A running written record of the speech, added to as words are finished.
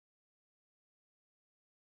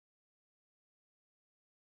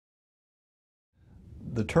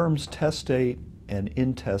The terms testate and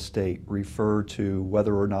intestate refer to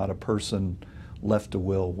whether or not a person left a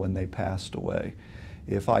will when they passed away.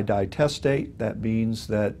 If I die testate, that means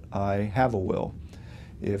that I have a will.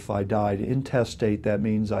 If I died intestate, that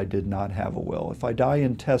means I did not have a will. If I die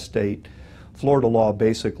intestate, Florida law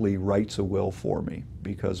basically writes a will for me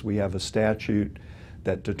because we have a statute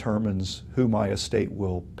that determines who my estate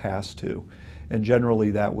will pass to. And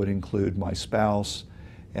generally that would include my spouse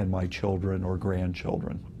and my children or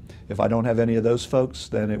grandchildren. If I don't have any of those folks,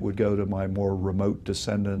 then it would go to my more remote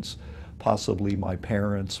descendants, possibly my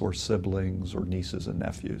parents or siblings or nieces and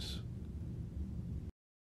nephews.